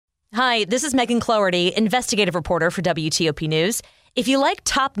Hi, this is Megan Cloherty, investigative reporter for WTOP News. If you like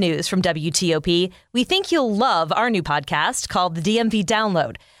top news from WTOP, we think you'll love our new podcast called The DMV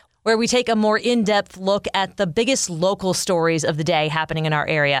Download, where we take a more in-depth look at the biggest local stories of the day happening in our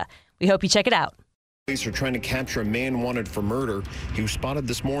area. We hope you check it out. Police are trying to capture a man wanted for murder. He was spotted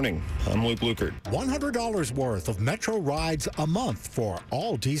this morning. I'm Luke Lukert. $100 worth of Metro rides a month for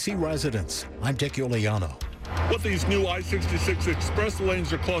all D.C. residents. I'm Dick Iuliano. What these new I-66 express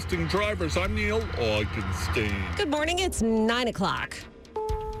lanes are costing drivers. I'm Neil Augenstein. Good morning. It's 9 o'clock.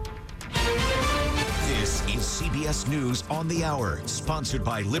 This is CBS News on the Hour, sponsored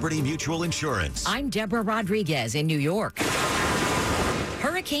by Liberty Mutual Insurance. I'm Deborah Rodriguez in New York.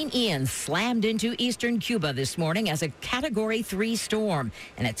 Hurricane Ian slammed into eastern Cuba this morning as a Category 3 storm,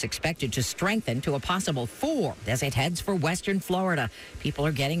 and it's expected to strengthen to a possible 4 as it heads for western Florida. People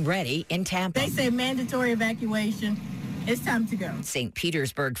are getting ready in Tampa. They say mandatory evacuation. It's time to go. St.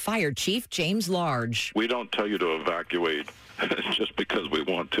 Petersburg Fire Chief James Large. We don't tell you to evacuate just because we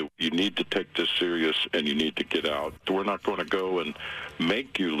want to. You need to take this serious and you need to get out. We're not going to go and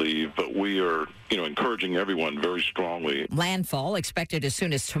make you leave, but we are, encouraging everyone very strongly. Landfall expected as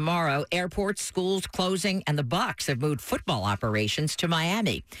soon as tomorrow. Airports, schools closing, and the Bucs have moved football operations to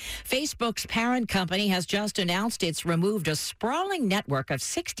Miami. Facebook's parent company has just announced it's removed a sprawling network of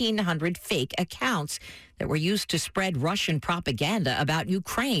 1,600 fake accounts that were used to spread Russian propaganda about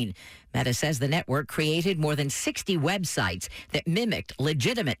Ukraine. Meta says the network created more than 60 websites that mimicked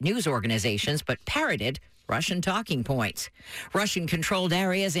legitimate news organizations but parroted Russian talking points. Russian-controlled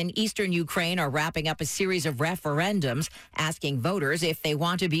areas in eastern Ukraine are wrapping up a series of referendums asking voters if they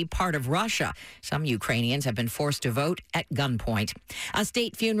want to be part of Russia. Some Ukrainians have been forced to vote at gunpoint. A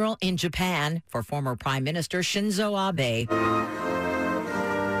state funeral in Japan for former Prime Minister Shinzo Abe.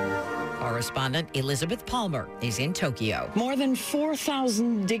 Correspondent Elizabeth Palmer is in Tokyo. More than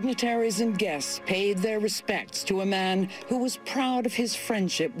 4,000 dignitaries and guests paid their respects to a man who was proud of his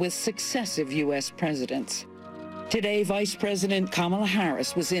friendship with successive U.S. presidents. Today, Vice President Kamala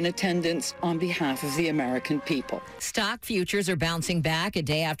Harris was in attendance on behalf of the American people. Stock futures are bouncing back a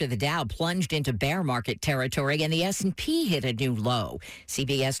day after the Dow plunged into bear market territory and the S&P hit a new low.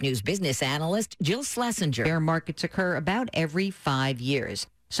 CBS News business analyst Jill Schlesinger. Bear markets occur about every 5 years.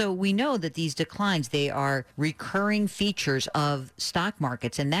 So we know that these declines, they are recurring features of stock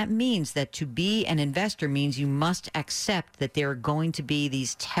markets. And that means that to be an investor means you must accept that there are going to be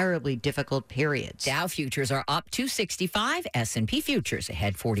these terribly difficult periods. Dow futures are up 265, S&P futures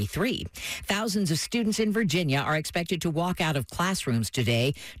ahead 43. Thousands of students in Virginia are expected to walk out of classrooms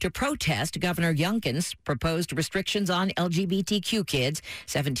today to protest Governor Youngkin's proposed restrictions on LGBTQ kids.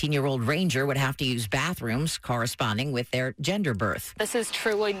 17-year-old Ranger would have to use bathrooms corresponding with their gender birth. This is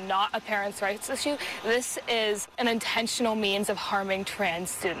truly not a parents' rights issue. This is an intentional means of harming trans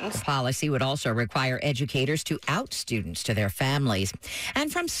students. The policy would also require educators to out students to their families.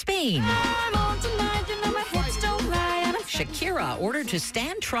 And from Spain, Shakira ordered to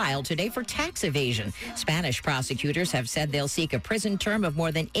stand trial today for tax evasion. Spanish prosecutors have said they'll seek a prison term of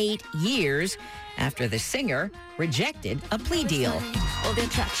more than 8 years after the singer rejected a plea deal.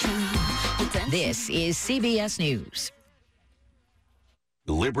 This is CBS News.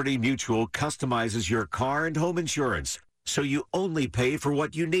 Liberty Mutual customizes your car and home insurance, so you only pay for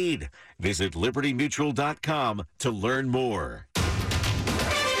what you need. Visit libertymutual.com to learn more.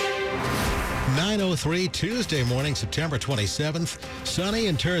 9:03 Tuesday morning, September 27th. Sunny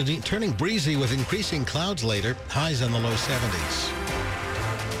and turning breezy with increasing clouds later. Highs in the low 70s.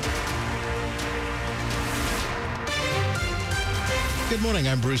 Good morning,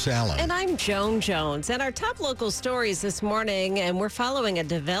 I'm Bruce Allen. And I'm Joan Jones. And our top local stories this morning, and we're following a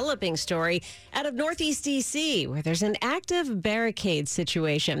developing story out of Northeast D.C., where there's an active barricade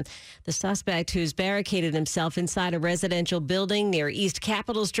situation. The suspect who's barricaded himself inside a residential building near East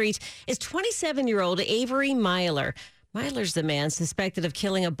Capitol Street is 27-year-old Avery Myler. Myler's the man suspected of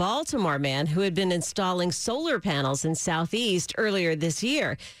killing a Baltimore man who had been installing solar panels in Southeast earlier this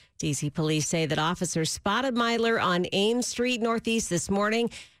year. D.C. police say that officers spotted Myler on Ames Street Northeast this morning,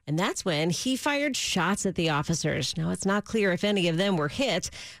 and that's when he fired shots at the officers. Now, it's not clear if any of them were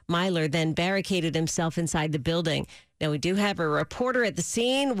hit. Myler then barricaded himself inside the building. Now, we do have a reporter at the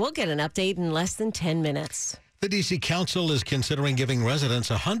scene. We'll get an update in less than 10 minutes. The D.C. Council is considering giving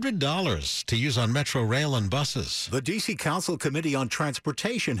residents $100 to use on Metro Rail and buses. The D.C. Council Committee on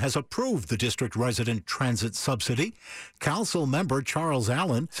Transportation has approved the district resident transit subsidy. Council member Charles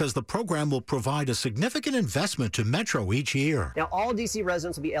Allen says the program will provide a significant investment to Metro each year. Now, all D.C.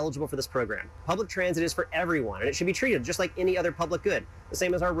 residents will be eligible for this program. Public transit is for everyone, and it should be treated just like any other public good, the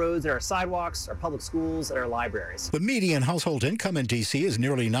same as our roads and our sidewalks, our public schools, and our libraries. The median household income in D.C. is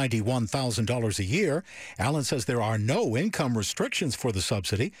nearly $91,000 a year. Allen says there are no income restrictions for the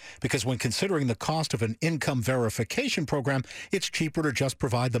subsidy because when considering the cost of an income verification program, it's cheaper to just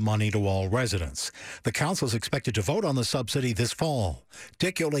provide the money to all residents. The council is expected to vote on the subsidy this fall.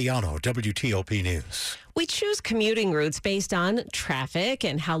 Dick Iuliano, WTOP News. We choose commuting routes based on traffic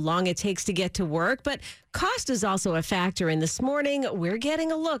and how long it takes to get to work, but cost is also a factor. And this morning, we're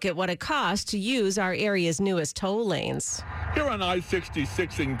getting a look at what it costs to use our area's newest toll lanes. Here on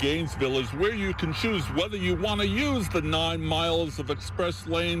I-66 in Gainesville is where you can choose whether you want to use the 9 miles of express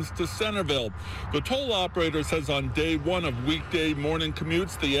lanes to Centerville. The toll operator says on day one of weekday morning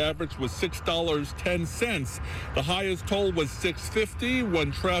commutes, the average was $6.10. The highest toll was $6.50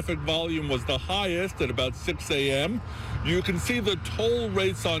 when traffic volume was the highest at about 6 a.m. You can see the toll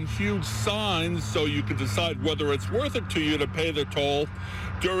rates on huge signs so you can decide whether it's worth it to you to pay the toll.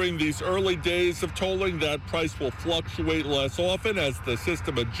 During these early days of tolling, that price will fluctuate less often as the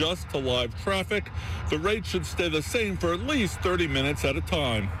system adjusts to live traffic. The rate should stay the same for at least 30 minutes at a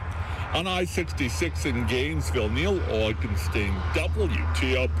time. On I-66 in Gainesville, Neil Augenstein,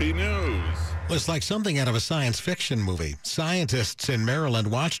 WTOP News. Looks like something out of a science fiction movie. Scientists in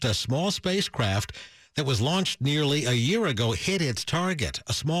Maryland watched a small spacecraft that was launched nearly a year ago hit its target,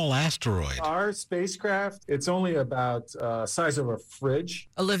 a small asteroid. Our spacecraft, it's only about size of a fridge.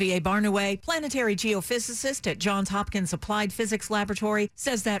 Olivier Barnouet, planetary geophysicist at Johns Hopkins Applied Physics Laboratory,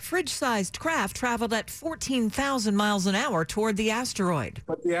 says that fridge-sized craft traveled at 14,000 miles an hour toward the asteroid.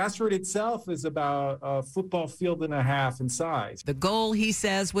 But the asteroid itself is about a football field and a half in size. The goal, he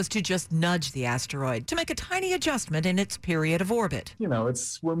says, was to just nudge the asteroid to make a tiny adjustment in its period of orbit. You know,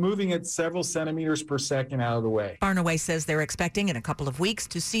 we're moving it several centimeters per second out of the way. Barnouet says they're expecting in a couple of weeks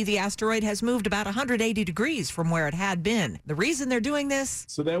to see the asteroid has moved about 180 degrees from where it had been. The reason they're doing this?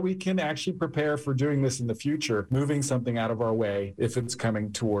 So that we can actually prepare for doing this in the future, moving something out of our way if it's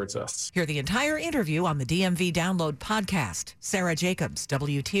coming towards us. Hear the entire interview on the DMV Download podcast. Sarah Jacobs,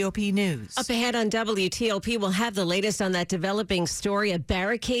 WTOP News. Up ahead on WTOP, we'll have the latest on that developing story, a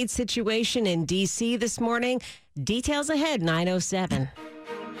barricade situation in D.C. this morning. Details ahead, 9:07.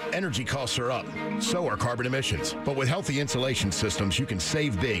 Energy costs are up, so are carbon emissions. But with healthy insulation systems, you can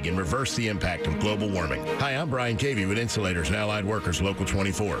save big and reverse the impact of global warming. Hi, I'm Brian Cavey with Insulators and Allied Workers Local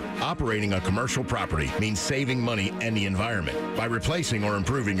 24. Operating a commercial property means saving money and the environment. By replacing or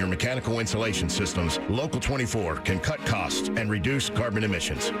improving your mechanical insulation systems, Local 24 can cut costs and reduce carbon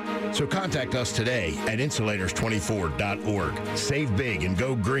emissions. So contact us today at insulators24.org. Save big and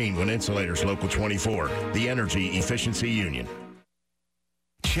go green with Insulators Local 24, the Energy Efficiency Union.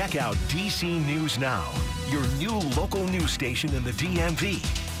 Check out DC News Now, your new local news station in the DMV.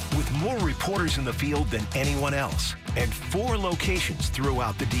 With more reporters in the field than anyone else and 4 locations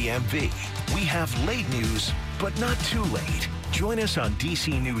throughout the DMV. We have late news, but not too late. Join us on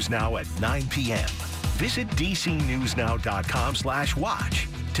DC News Now at 9 p.m. Visit dcnewsnow.com/watch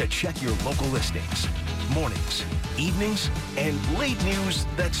to check your local listings, mornings, evenings, and late news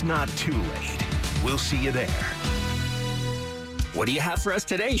that's not too late. We'll see you there. What do you have for us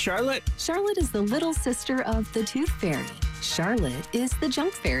today, Charlotte? Charlotte is the little sister of the Tooth Fairy. Charlotte is the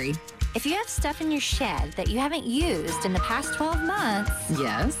Junk Fairy. If you have stuff in your shed that you haven't used in the past 12 months,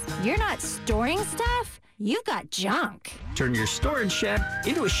 yes, you're not storing stuff, you've got junk. Turn your storage shed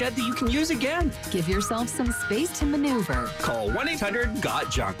into a shed that you can use again. Give yourself some space to maneuver. Call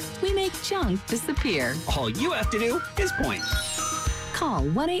 1-800-GOT-JUNK. We make junk disappear. All you have to do is point. Call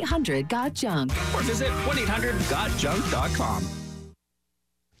 1-800-GOT-JUNK. Or visit 1-800-GOT-JUNK.com.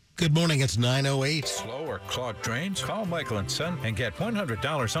 Good morning, it's 9:08. Slow or clogged drains? Call Michael & Son and get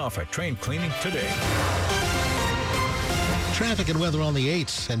 $100 off a train cleaning today. Traffic and weather on the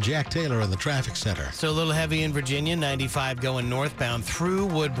 8s and Jack Taylor in the traffic center. So a little heavy in Virginia, 95 going northbound through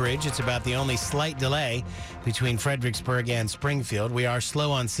Woodbridge. It's about the only slight delay between Fredericksburg and Springfield. We are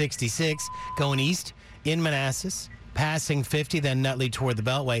slow on 66 going east in Manassas. Passing 50, then Nutley toward the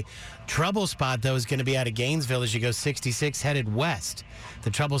Beltway. Trouble spot, though, is going to be out of Gainesville as you go 66 headed west. The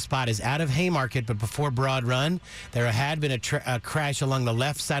trouble spot is out of Haymarket, but before Broad Run. There had been a crash along the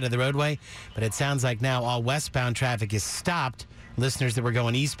left side of the roadway, but it sounds like now all westbound traffic is stopped Listeners that were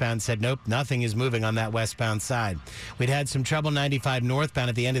going eastbound said, nope, nothing is moving on that westbound side. We'd had some trouble 95 northbound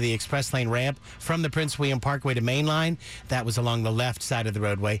at the end of the express lane ramp from the Prince William Parkway to Main Line. That was along the left side of the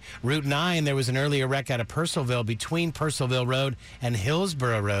roadway. Route 9, there was an earlier wreck out of Purcellville between Purcellville Road and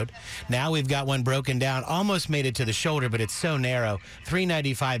Hillsborough Road. Now we've got one broken down, almost made it to the shoulder, but it's so narrow.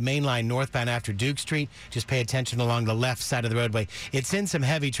 395 Main Line northbound after Duke Street. Just pay attention along the left side of the roadway. It's in some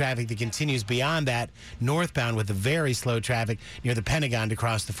heavy traffic that continues beyond that northbound with the very slow traffic near the Pentagon to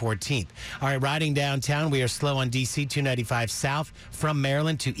cross the 14th. All right, riding downtown, we are slow on DC 295 south from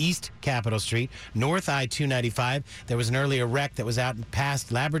Maryland to East Capitol Street. North I-295, there was an earlier wreck that was out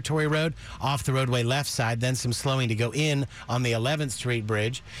past Laboratory Road, off the roadway left side, then some slowing to go in on the 11th Street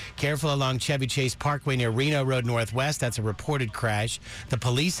Bridge. Careful along Chevy Chase Parkway near Reno Road Northwest. That's a reported crash. The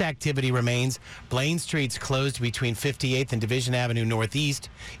police activity remains. Blaine Street's closed between 58th and Division Avenue Northeast.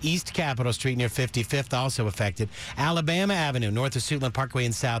 East Capitol Street near 55th also affected. Alabama Avenue north of Suitland Parkway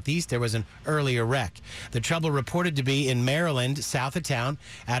in Southeast, there was an earlier wreck. The trouble reported to be in Maryland, south of town,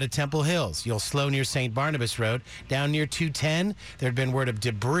 out of Temple Hills. You'll slow near St. Barnabas Road. Down near 210, there had been word of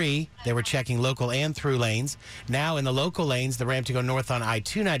debris. They were checking local and through lanes. Now in the local lanes, the ramp to go north on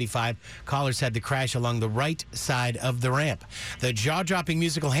I-295, callers had the crash along the right side of the ramp. The jaw-dropping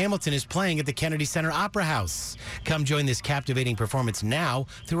musical Hamilton is playing at the Kennedy Center Opera House. Come join this captivating performance now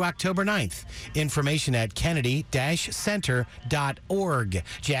through October 9th. Information at kennedy-center.org.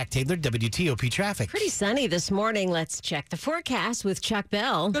 Jack Taylor, WTOP Traffic. Pretty sunny this morning. Let's check the forecast with Chuck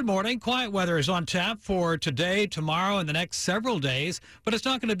Bell. Good morning. Quiet weather is on tap for today, tomorrow, and the next several days, but it's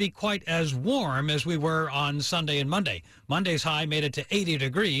not going to be quite as warm as we were on Sunday and Monday. Monday's high made it to 80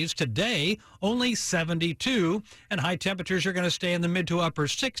 degrees. Today, only 72, and high temperatures are going to stay in the mid to upper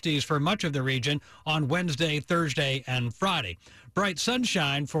 60s for much of the region on Wednesday, Thursday, and Friday. Bright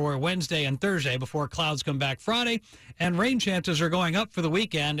sunshine for Wednesday and Thursday before clouds come back Friday, and rain chances are going up for the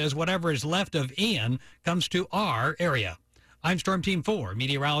weekend as whatever is left of Ian comes to our area. I'm Storm Team 4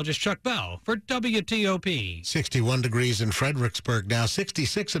 meteorologist Chuck Bell for WTOP. 61 degrees in Fredericksburg now,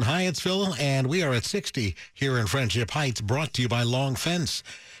 66 in Hyattsville, and we are at 60 here in Friendship Heights, brought to you by Long Fence.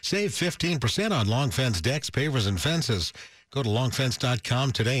 Save 15% on Long Fence decks, pavers, and fences. Go to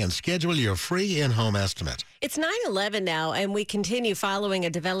longfence.com today and schedule your free in-home estimate. It's 9/11 now, and we continue following a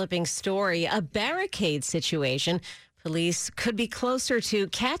developing story, a barricade situation. Police could be closer to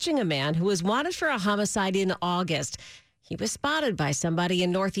catching a man who was wanted for a homicide in August. He was spotted by somebody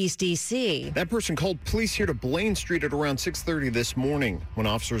in Northeast D.C. That person called police here to Blaine Street at around 6:30 this morning. When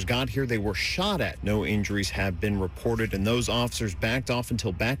officers got here, they were shot at. No injuries have been reported, and those officers backed off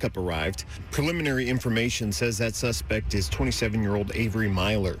until backup arrived. Preliminary information says that suspect is 27-year-old Avery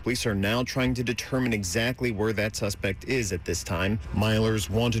Myler. Police are now trying to determine exactly where that suspect is at this time. Myler's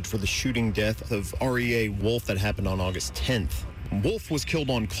wanted for the shooting death of R.E.A. Wolf that happened on August 10th. Wolf was killed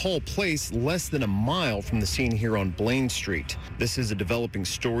on Call Place, less than a mile from the scene here on Blaine Street. This is a developing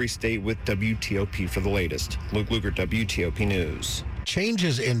story. Stay with WTOP for the latest. Luke Luger, WTOP News.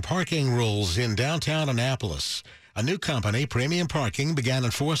 Changes in parking rules in downtown Annapolis. A new company, Premium Parking, began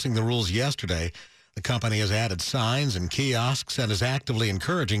enforcing the rules yesterday. The company has added signs and kiosks and is actively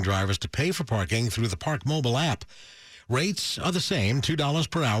encouraging drivers to pay for parking through the Park Mobile app. Rates are the same, $2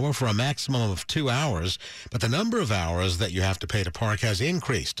 per hour for a maximum of 2 hours, but the number of hours that you have to pay to park has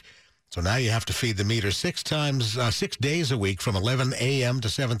increased. So now you have to feed the meter 6 days a week from 11 a.m. to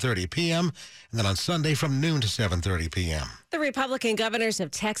 7:30 p.m., and then on Sunday from noon to 7:30 p.m. The Republican governors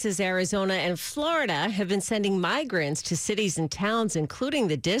of Texas, Arizona, and Florida have been sending migrants to cities and towns, including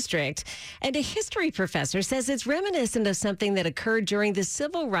the district. And a history professor says it's reminiscent of something that occurred during the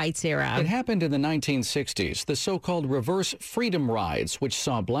civil rights era. It happened in the 1960s, the so-called reverse freedom rides, which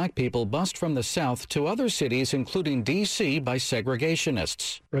saw black people bused from the South to other cities, including D.C., by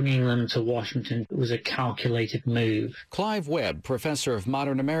segregationists. Bringing them to Washington was a calculated move. Clive Webb, professor of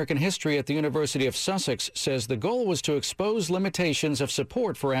modern American history at the University of Sussex, says the goal was to expose limitations of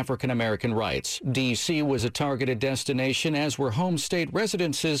support for African American rights. D.C. was a targeted destination, as were home state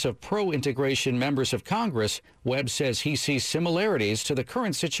residences of pro-integration members of Congress. Webb says he sees similarities to the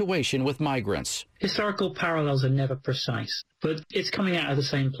current situation with migrants. Historical parallels are never precise, but it's coming out of the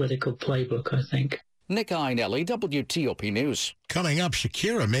same political playbook, I think. Nick Iannelli, WTOP News. Coming up,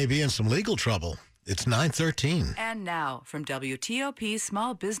 Shakira may be in some legal trouble. It's 9:13. And now, from WTOP's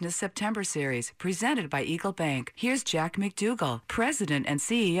Small Business September Series, presented by Eagle Bank, here's Jack McDougall, President and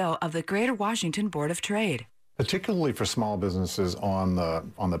CEO of the Greater Washington Board of Trade. Particularly for small businesses on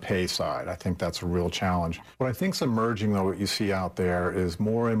the pay side, I think that's a real challenge. What I think is emerging, though, what you see out there is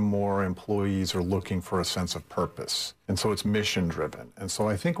more and more employees are looking for a sense of purpose. And so it's mission driven. And so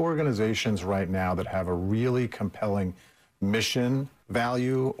I think organizations right now that have a really compelling mission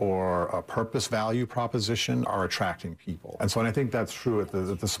value or a purpose value proposition are attracting people. And I think that's true at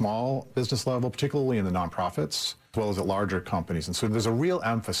the small business level, particularly in the nonprofits, as well as at larger companies. And so there's a real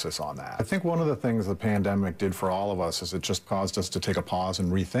emphasis on that. I think one of the things the pandemic did for all of us is it just caused us to take a pause and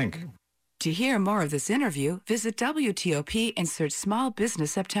rethink. To hear more of this interview, visit WTOP and search Small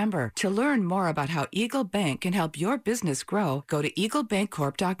Business September. To learn more about how Eagle Bank can help your business grow, go to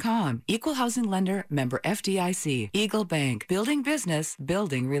eaglebankcorp.com. Equal housing lender, member FDIC. Eagle Bank, building business,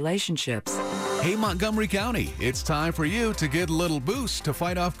 building relationships. Hey, Montgomery County, it's time for you to get a little boost to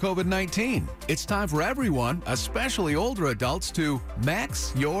fight off COVID-19. It's time for everyone, especially older adults, to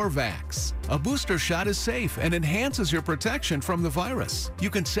Max Your Vax. A booster shot is safe and enhances your protection from the virus.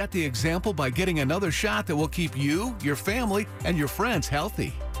 You can set the example by getting another shot that will keep you, your family, and your friends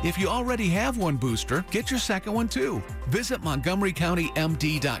healthy. If you already have one booster, get your second one too. Visit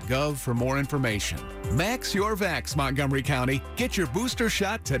montgomerycountymd.gov for more information. Max Your Vax, Montgomery County. Get your booster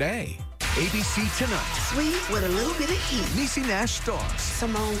shot today. ABC Tonight. Sweet with a little bit of heat. Niecy Nash stars.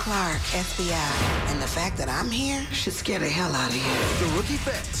 Simone Clark, FBI. And the fact that I'm here should scare the hell out of you. The Rookie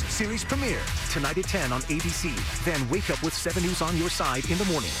Feds series premiere tonight at 10 on ABC. Then wake up with 7 News on your side in the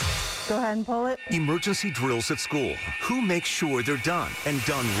morning. Go ahead and pull it. Emergency drills at school. Who makes sure they're done and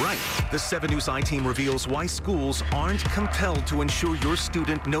done right? The 7 News I-Team reveals why schools aren't compelled to ensure your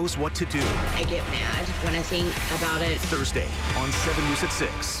student knows what to do. I get mad when I think about it. Thursday on 7 News at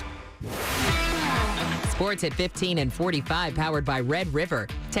 6. Sports at 15 and 45, powered by Red River.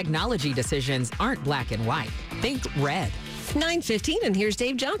 Technology decisions aren't black and white. Think red. 9:15, and here's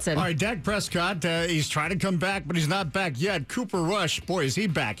Dave Johnson. All right, Dak Prescott, he's trying to come back, but he's not back yet. Cooper Rush, boy, is he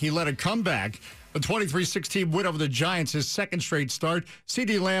back. He led a comeback. A 23-16 win over the Giants, his second straight start.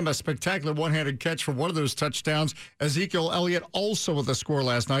 CeeDee Lamb, a spectacular one-handed catch for one of those touchdowns. Ezekiel Elliott also with a score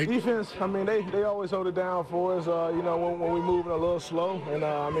last night. Defense, I mean, they always hold it down for us, when we move a little slow. And,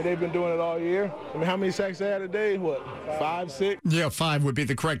 they've been doing it all year. I mean, how many sacks they had today? What, 5, 6? Yeah, 5 would be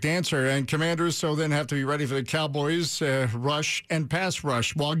the correct answer. And Commanders so then have to be ready for the Cowboys rush and pass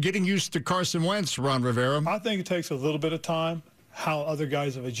rush while getting used to Carson Wentz, Ron Rivera. I think it takes a little bit of time, how other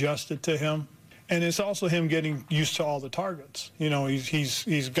guys have adjusted to him. And it's also him getting used to all the targets. You know,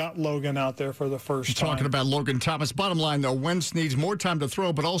 he's got Logan out there for the first time. Talking about Logan Thomas. Bottom line, though, Wentz needs more time to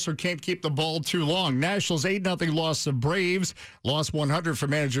throw, but also can't keep the ball too long. Nationals 8-0 loss to Braves. Lost 100 for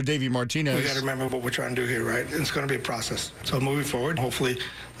manager Davey Martinez. We got to remember what we're trying to do here, right? It's going to be a process. So moving forward, hopefully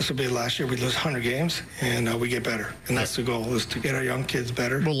this will be last year we lose 100 games and we get better. And that's the goal, is to get our young kids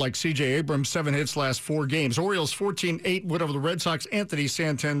better. Well, like C.J. Abrams, 7 hits last 4 games. Orioles 14-8 win over the Red Sox. Anthony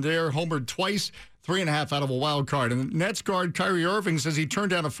Santander homered twice. 3.5 out of a wild card. And Nets guard Kyrie Irving says he turned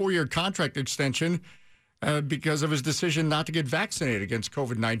down a 4-year contract extension because of his decision not to get vaccinated against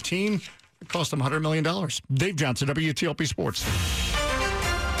COVID-19. It cost him $100 million. Dave Johnson, WTOP Sports.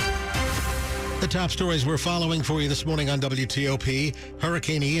 The top stories we're following for you this morning on WTOP.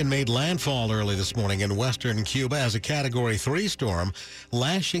 Hurricane Ian made landfall early this morning in western Cuba as a Category 3 storm,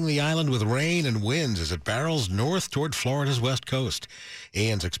 lashing the island with rain and winds as it barrels north toward Florida's west coast.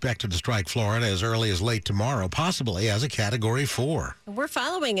 Ian's expected to strike Florida as early as late tomorrow, possibly as a Category 4. We're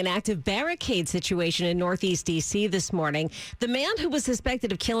following an active barricade situation in Northeast D.C. this morning. The man who was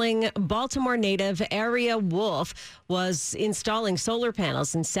suspected of killing Baltimore native Aria Wolf was installing solar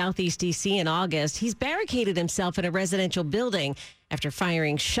panels in Southeast D.C. in August. He's barricaded himself in a residential building after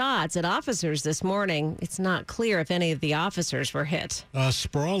firing shots at officers this morning. It's not clear if any of the officers were hit. A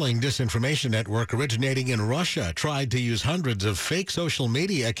sprawling disinformation network originating in Russia tried to use hundreds of fake social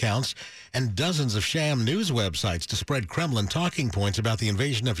media accounts and dozens of sham news websites to spread Kremlin talking points about the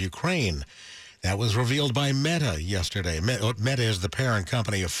invasion of Ukraine. That was revealed by Meta yesterday. Meta is the parent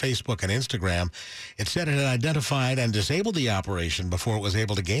company of Facebook and Instagram. It said it had identified and disabled the operation before it was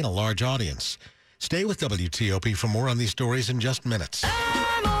able to gain a large audience. Stay with WTOP for more on these stories in just minutes.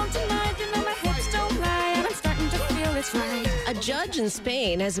 I'm on tonight, you know my hips don't lie, and I'm starting to feel it's right. A judge in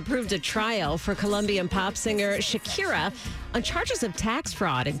Spain has approved a trial for Colombian pop singer Shakira on charges of tax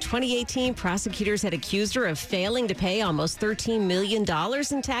fraud. In 2018, prosecutors had accused her of failing to pay almost $13 million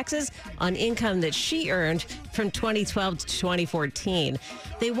in taxes on income that she earned from 2012 to 2014.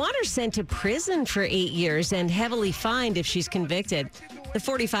 They want her sent to prison for 8 years and heavily fined if she's convicted. The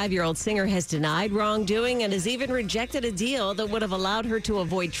 45-year-old singer has denied wrongdoing and has even rejected a deal that would have allowed her to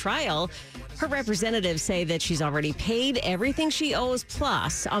avoid trial. Her representatives say that she's already paid everything she owes,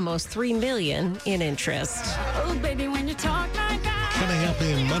 plus almost $3 million in interest. Oh, baby, when you talk like that. Coming up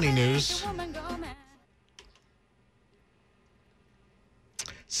in Money News.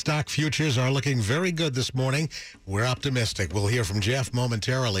 Stock futures are looking very good this morning. We're optimistic. We'll hear from Jeff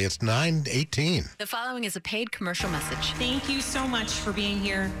momentarily. It's 9:18. The following is a paid commercial message. Thank you so much for being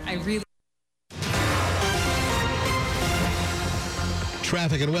here. I really...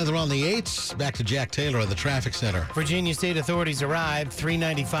 Traffic and weather on the 8s. Back to Jack Taylor at the traffic center. Virginia State authorities arrived.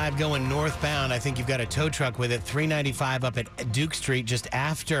 395 going northbound. I think you've got a tow truck with it. 395 up at Duke Street just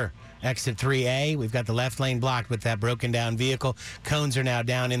after exit 3A. We've got the left lane blocked with that broken down vehicle. Cones are now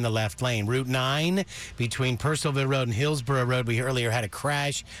down in the left lane. Route 9 between Purcellville Road and Hillsborough Road. We earlier had a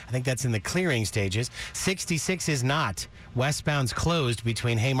crash. I think that's in the clearing stages. 66 is not. Westbound's closed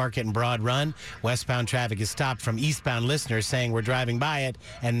between Haymarket and Broad Run. Westbound traffic is stopped from eastbound listeners saying we're driving by it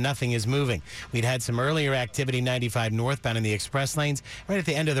and nothing is moving. We'd had some earlier activity 95 northbound in the express lanes right at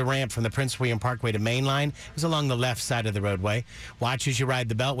the end of the ramp from the Prince William Parkway to Main Line. It was along the left side of the roadway. Watch as you ride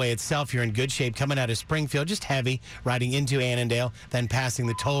the Beltway itself. You're in good shape coming out of Springfield, just heavy, riding into Annandale, then passing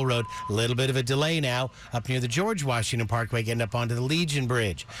the toll road. A little bit of a delay now up near the George Washington Parkway, getting up onto the Legion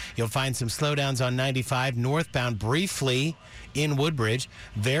Bridge. You'll find some slowdowns on 95 northbound briefly in Woodbridge.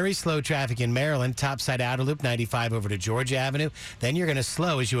 Very slow traffic in Maryland, topside outer loop 95 over to Georgia Avenue. Then you're going to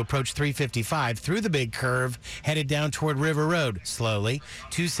slow as you approach 355 through the big curve, headed down toward River Road slowly.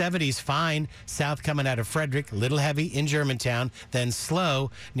 270's fine, south coming out of Frederick, little heavy in Germantown, then slow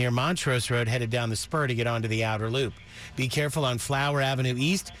near Montrose Road, headed down the spur to get onto the outer loop. Be careful on Flower Avenue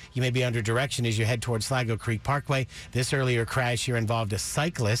East. You may be under direction as you head towards Sligo Creek Parkway. This earlier crash here involved a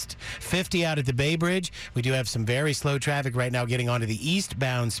cyclist. 50 out at the Bay Bridge. We do have some very slow traffic right now getting onto the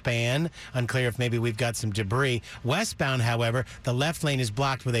eastbound span. Unclear if maybe we've got some debris. Westbound, however, the left lane is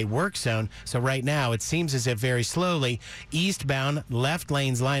blocked with a work zone. So right now it seems as if very slowly eastbound left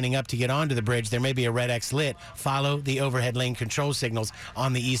lanes lining up to get onto the bridge. There may be a red X lit. Follow the overhead lane control signals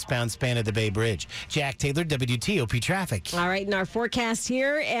on the eastbound span of the Bay Bridge. Jack Taylor, WTOP Traffic. All right, in our forecast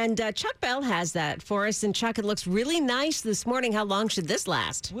here, and Chuck Bell has that for us. And Chuck, it looks really nice this morning. How long should this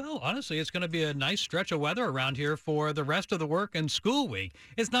last? Well, honestly, it's going to be a nice stretch of weather around here for the rest of the work and school week.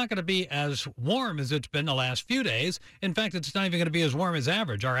 It's not going to be as warm as it's been the last few days. In fact, it's not even going to be as warm as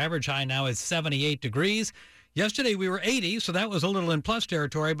average. Our average high now is 78 degrees. Yesterday we were 80, so that was a little in plus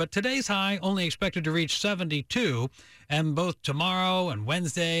territory, but today's high only expected to reach 72, and both tomorrow and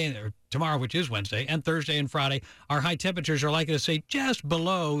Wednesday, or tomorrow, which is Wednesday, and Thursday and Friday, our high temperatures are likely to stay just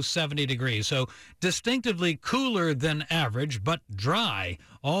below 70 degrees, so distinctively cooler than average, but dry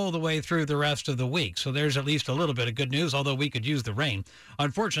all the way through the rest of the week. So there's at least a little bit of good news, although we could use the rain.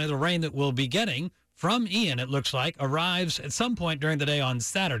 Unfortunately, the rain that we'll be getting from Ian, it looks like, arrives at some point during the day on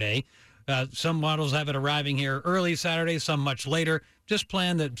Saturday. Some models have it arriving here early Saturday, some much later. Just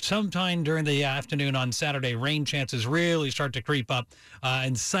plan that sometime during the afternoon on Saturday, rain chances really start to creep up.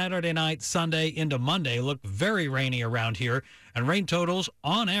 And Saturday night, Sunday into Monday look very rainy around here. And rain totals,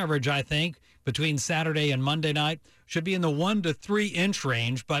 on average, I think, between Saturday and Monday night should be in the 1 to 3 inch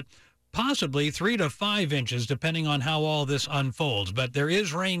range, but possibly 3 to 5 inches, depending on how all this unfolds. But there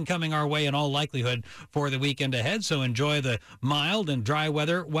is rain coming our way in all likelihood for the weekend ahead, so enjoy the mild and dry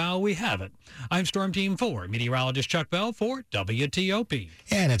weather while we have it. I'm Storm Team 4, meteorologist Chuck Bell for WTOP.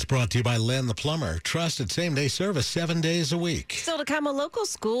 And it's brought to you by Len the Plumber. Trusted same-day service 7 days a week. Still to come, a local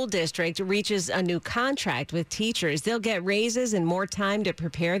school district reaches a new contract with teachers. They'll get raises and more time to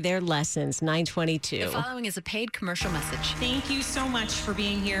prepare their lessons. 9:22. The following is a paid commercial message. Thank you so much for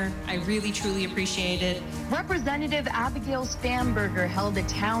being here. I really, truly appreciate it. Representative Abigail Spanberger held a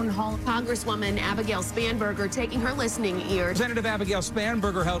town hall. Congresswoman Abigail Spanberger taking her listening ear. Representative Abigail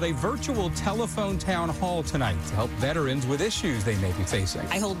Spanberger held a virtual telephone town hall tonight to help veterans with issues they may be facing.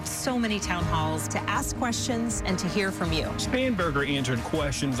 I hold so many town halls to ask questions and to hear from you. Spanberger answered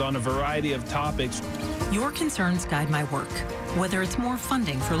questions on a variety of topics. Your concerns guide my work, whether it's more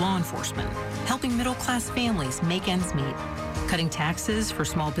funding for law enforcement, helping middle-class families make ends meet, cutting taxes for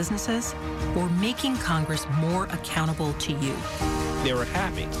small businesses, or making Congress more accountable to you. They were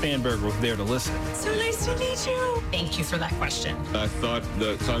happy Spanberger was there to listen. So nice to meet you. Thank you for that question. I thought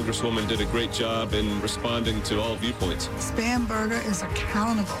the Congresswoman did a great job in responding to all viewpoints. Spanberger is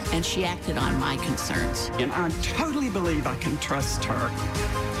accountable. And she acted on my concerns. And I totally believe I can trust her.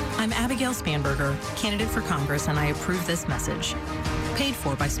 I'm Abigail Spanberger, candidate for Congress, and I approve this message. Paid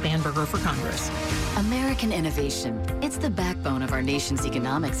for by Spanberger for Congress. American innovation. It's the backbone of our nation's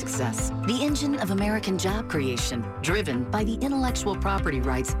economic success. The engine of American job creation, driven by the intellectual property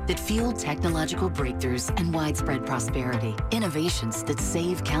rights that fuel technological breakthroughs and widespread prosperity. Innovations that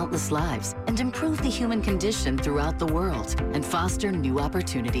save countless lives and improve the human condition throughout the world and foster new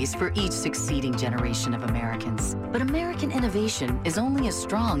opportunities for each succeeding generation of Americans. But American innovation is only as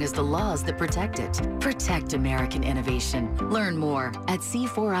strong as the laws that protect it. Protect American innovation. Learn more at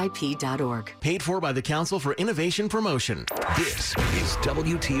c4ip.org. Paid for by the Council for Innovation Promotion. This is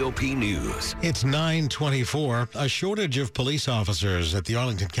WTOP News. It's 9:24. A shortage of police officers at the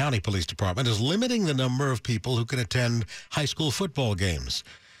Arlington County Police Department is limiting the number of people who can attend high school football games.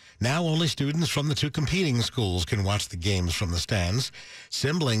 Now only students from the two competing schools can watch the games from the stands.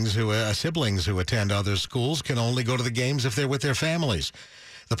 Siblings who attend other schools can only go to the games if they're with their families.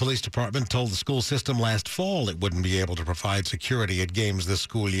 The police department told the school system last fall it wouldn't be able to provide security at games this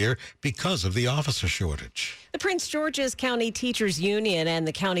school year because of the officer shortage. The Prince George's County Teachers Union and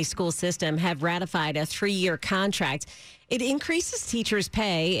the county school system have ratified a 3-year contract. It increases teachers'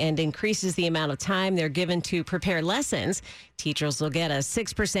 pay and increases the amount of time they're given to prepare lessons. Teachers will get a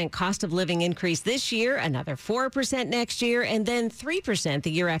 6% cost of living increase this year, another 4% next year, and then 3% the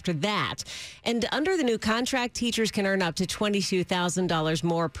year after that. And under the new contract, teachers can earn up to $22,000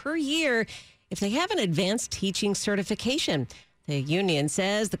 more per year if they have an advanced teaching certification. The union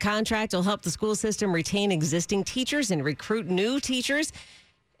says the contract will help the school system retain existing teachers and recruit new teachers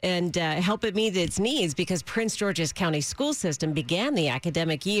and help it meet its needs because Prince George's County School System began the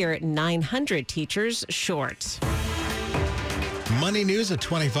academic year 900 teachers short. Money News at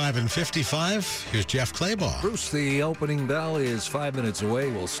 25 and 55. Here's Jeff Claybaugh. Bruce, the opening bell is 5 minutes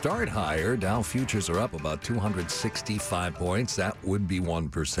away. We'll start higher. Dow futures are up about 265 points. That would be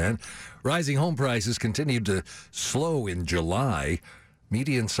 1%. Rising home prices continued to slow in July.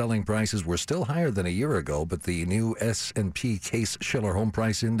 Median selling prices were still higher than a year ago, but the new S&P Case-Shiller Home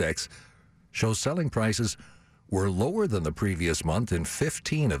Price Index shows selling prices were lower than the previous month in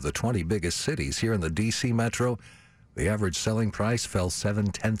 15 of the 20 biggest cities. Here in the D.C. metro, the average selling price fell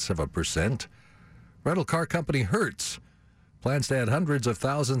 0.7%. Rental car company Hertz plans to add hundreds of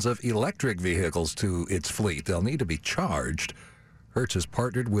thousands of electric vehicles to its fleet. They'll need to be charged. Hertz has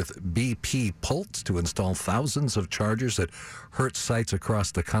partnered with BP Pulse to install thousands of chargers at Hertz sites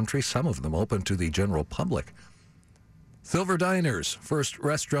across the country, some of them open to the general public. Silver Diners, first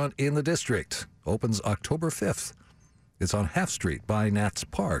restaurant in the district, opens October 5th. It's on Half Street by Nats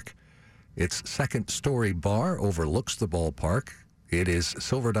Park. Its second-story bar overlooks the ballpark. It is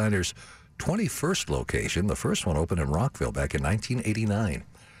Silver Diners' 21st location. The first one opened in Rockville back in 1989.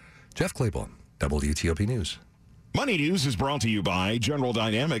 Jeff Claiborne, WTOP News. Money News is brought to you by General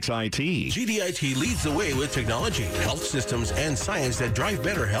Dynamics IT. GDIT leads the way with technology, health systems, and science that drive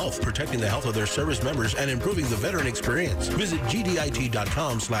better health, protecting the health of their service members and improving the veteran experience. Visit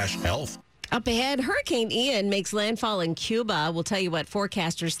GDIT.com/health. Up ahead, Hurricane Ian makes landfall in Cuba. We'll tell you what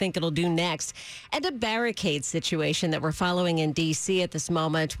forecasters think it'll do next. And a barricade situation that we're following in D.C. at this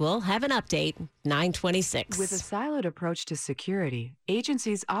moment. We'll have an update, 9:26. With a siloed approach to security,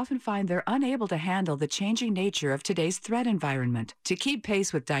 agencies often find they're unable to handle the changing nature of today's threat environment. To keep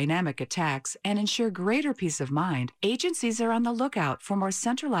pace with dynamic attacks and ensure greater peace of mind, agencies are on the lookout for more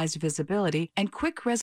centralized visibility and quick resolution